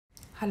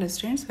Hello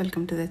students,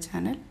 welcome to the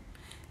channel.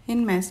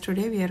 In maths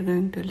today we are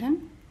going to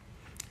learn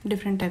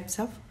different types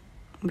of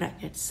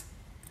brackets.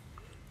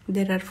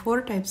 There are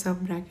 4 types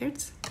of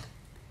brackets.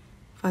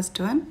 First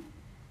one,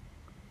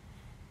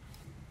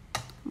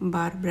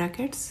 bar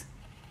brackets.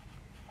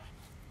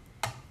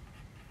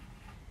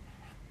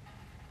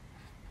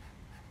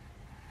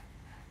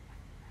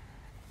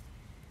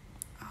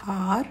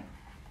 Or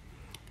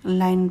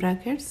line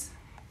brackets.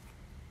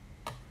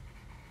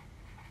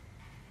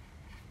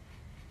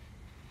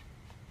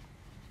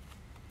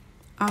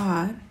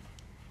 Or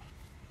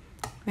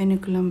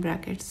vinculum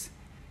brackets.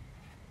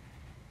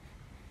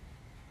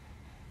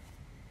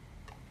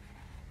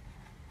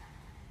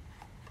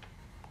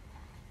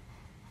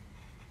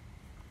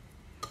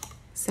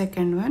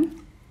 Second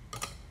one,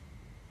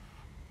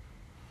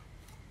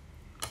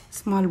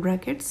 small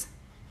brackets.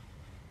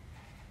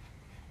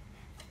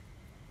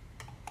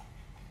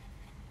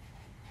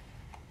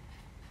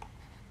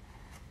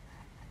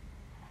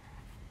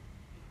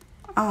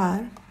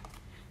 Or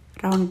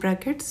round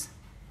brackets.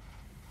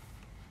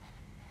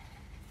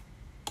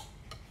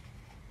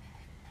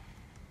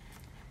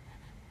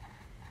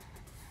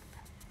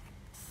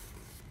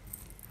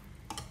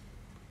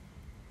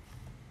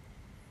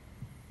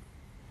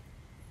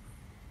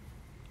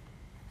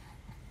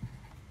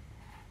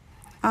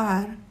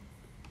 Or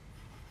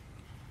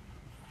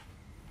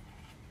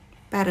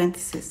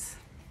parenthesis.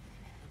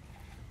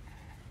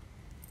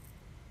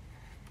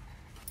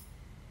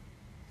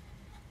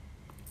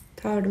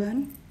 Third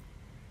one,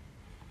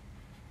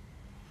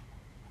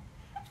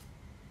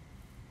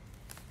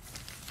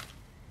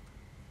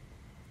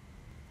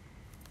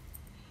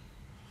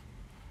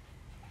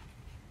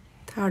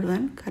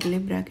 curly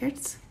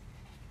brackets.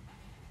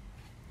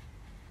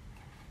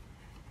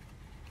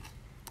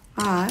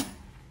 Or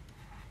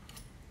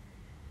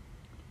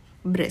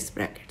brace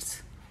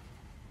brackets.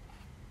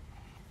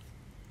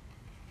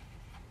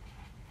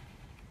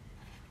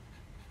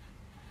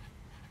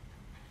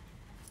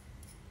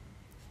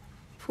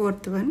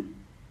 Fourth one,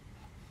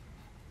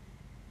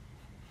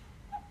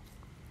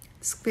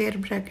 square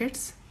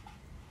brackets.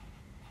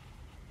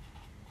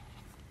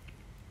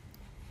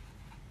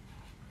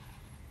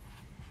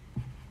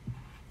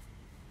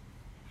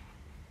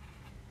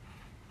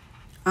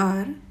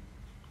 Or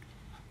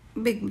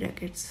big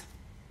brackets.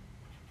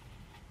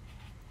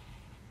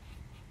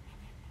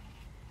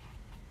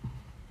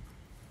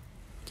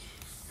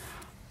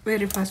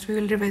 Very fast, we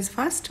will revise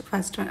first.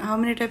 First one, how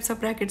many types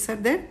of brackets are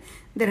there?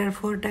 There are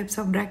 4 types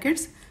of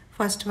brackets.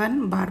 First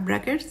one, bar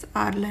brackets,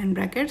 or line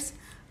brackets,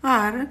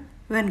 or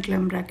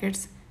vinculum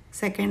brackets.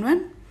 Second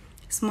one,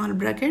 small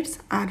brackets,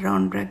 or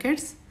round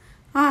brackets,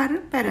 or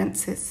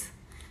parenthesis.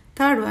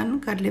 Third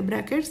one, curly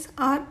brackets,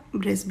 or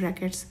brace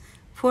brackets.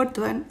 Fourth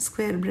one,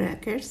 square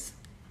brackets,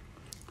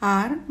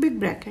 or big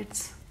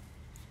brackets.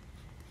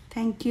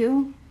 Thank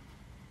you.